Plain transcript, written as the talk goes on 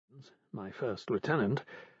my first lieutenant,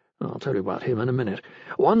 I'll tell you about him in a minute,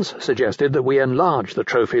 once suggested that we enlarge the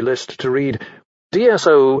trophy list to read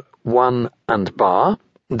DSO 1 and bar,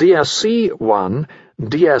 DSC 1,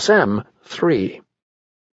 DSM 3.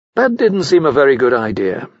 That didn't seem a very good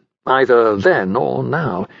idea, either then or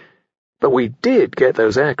now. But we did get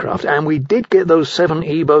those aircraft, and we did get those 7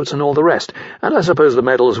 E-boats and all the rest, and I suppose the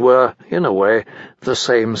medals were, in a way, the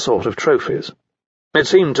same sort of trophies. It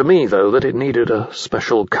seemed to me, though, that it needed a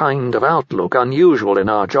special kind of outlook, unusual in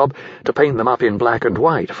our job, to paint them up in black and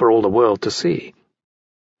white for all the world to see.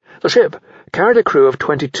 The ship carried a crew of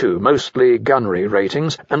 22, mostly gunnery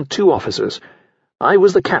ratings, and 2 officers. I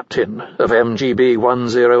was the captain of MGB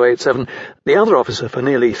 1087. The other officer for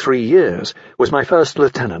nearly 3 years was my first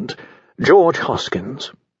lieutenant, George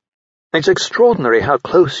Hoskins. It's extraordinary how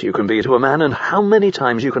close you can be to a man and how many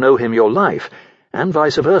times you can owe him your life, and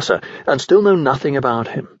vice versa, and still know nothing about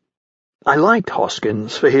him. I liked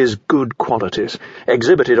Hoskins for his good qualities,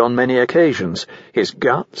 exhibited on many occasions, his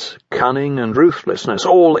guts, cunning, and ruthlessness,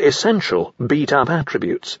 all essential beat-up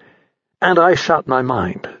attributes, and I shut my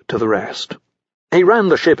mind to the rest. He ran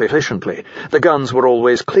the ship efficiently, the guns were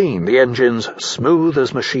always clean, the engines smooth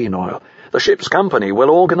as machine oil, the ship's company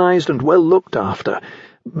well-organized and well looked after,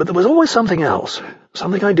 but there was always something else,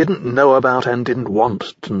 something I didn't know about and didn't want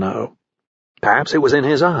to know. Perhaps it was in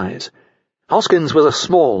his eyes. Hoskins was a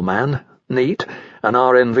small man, neat, an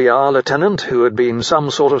RNVR lieutenant who had been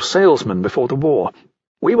some sort of salesman before the war.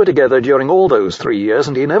 We were together during all those 3 years,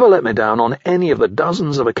 and he never let me down on any of the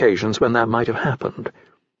dozens of occasions when that might have happened.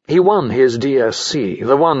 He won his DSC,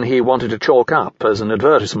 the one he wanted to chalk up as an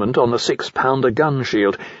advertisement on the 6-pounder gun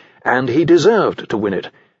shield, and he deserved to win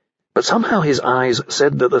it. But somehow his eyes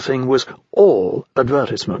said that the thing was all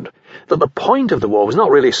advertisement, that the point of the war was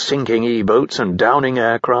not really sinking E-boats and downing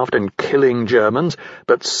aircraft and killing Germans,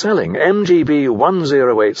 but selling MGB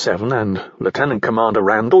 1087 and Lieutenant Commander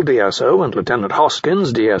Randall, DSO, and Lieutenant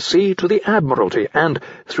Hoskins, DSC, to the Admiralty and,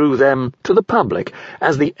 through them, to the public,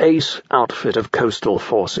 as the ace outfit of coastal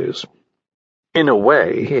forces. In a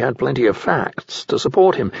way, he had plenty of facts to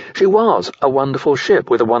support him. She was a wonderful ship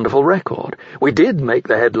with a wonderful record. We did make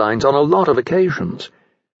the headlines on a lot of occasions.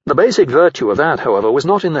 The basic virtue of that, however, was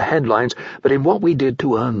not in the headlines, but in what we did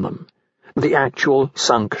to earn them. The actual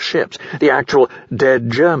sunk ships, the actual dead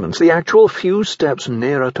Germans, the actual few steps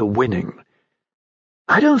nearer to winning.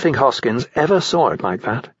 I don't think Hoskins ever saw it like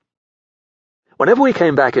that. Whenever we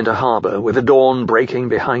came back into harbour, with the dawn breaking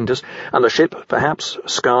behind us, and the ship perhaps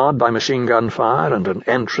scarred by machine-gun fire and an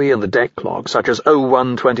entry in the deck log such as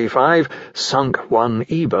 0125, sunk 1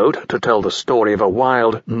 E-boat, to tell the story of a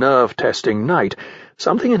wild, nerve-testing night,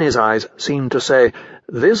 something in his eyes seemed to say,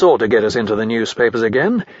 "This ought to get us into the newspapers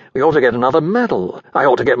again. We ought to get another medal. I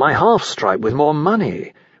ought to get my half-stripe with more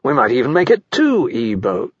money. We might even make it 2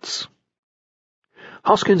 E-boats."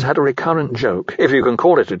 Hoskins had a recurrent joke, if you can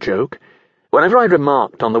call it a joke. Whenever I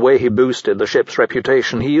remarked on the way he boosted the ship's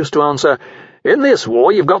reputation, he used to answer, "In this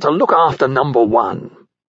war, you've got to look after number 1.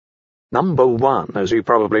 Number 1, as you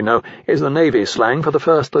probably know, is the Navy slang for the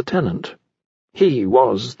first lieutenant. He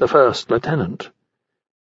was the first lieutenant.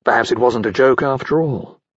 Perhaps it wasn't a joke after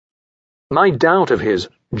all. My doubt of his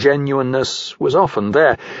genuineness was often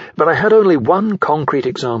there, but I had only one concrete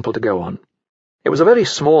example to go on. It was a very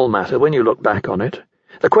small matter when you look back on it.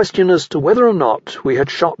 The question as to whether or not we had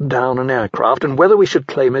shot down an aircraft and whether we should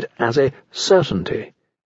claim it as a certainty.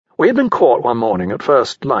 We had been caught one morning at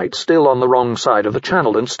first light, still on the wrong side of the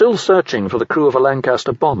channel and still searching for the crew of a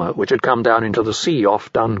Lancaster bomber which had come down into the sea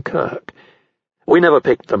off Dunkirk. We never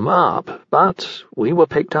picked them up, but we were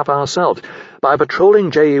picked up ourselves by a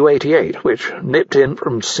patrolling Ju-88 which nipped in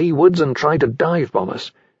from seawards and tried to dive-bomb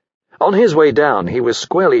us. On his way down he was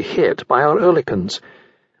squarely hit by our Oerlikons.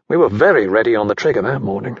 We were very ready on the trigger that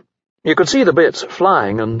morning. You could see the bits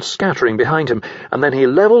flying and scattering behind him, and then he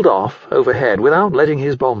levelled off overhead without letting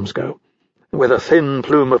his bombs go. With a thin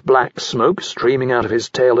plume of black smoke streaming out of his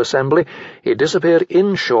tail assembly, he disappeared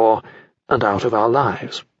inshore and out of our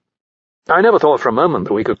lives. I never thought for a moment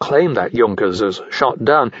that we could claim that Junkers as shot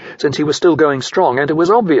down, since he was still going strong, and it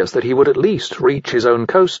was obvious that he would at least reach his own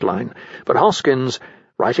coastline. But Hoskins,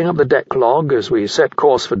 writing up the deck log as we set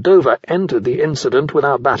course for Dover, entered the incident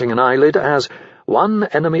without batting an eyelid as 1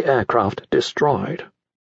 enemy aircraft destroyed.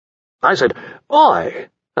 I said, "Oi!"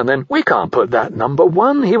 and then, "We can't put that number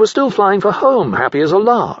 1. He was still flying for home, happy as a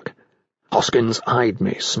lark." Hoskins eyed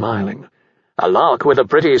me, smiling. "A lark with a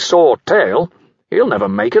pretty sore tail. He'll never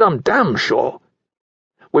make it, I'm damn sure."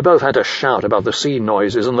 We both had to shout about the sea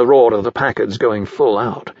noises and the roar of the Packards going full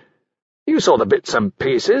out. "You saw the bits and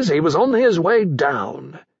pieces. He was on his way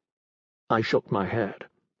down." I shook my head.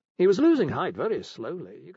 He was losing height very slowly.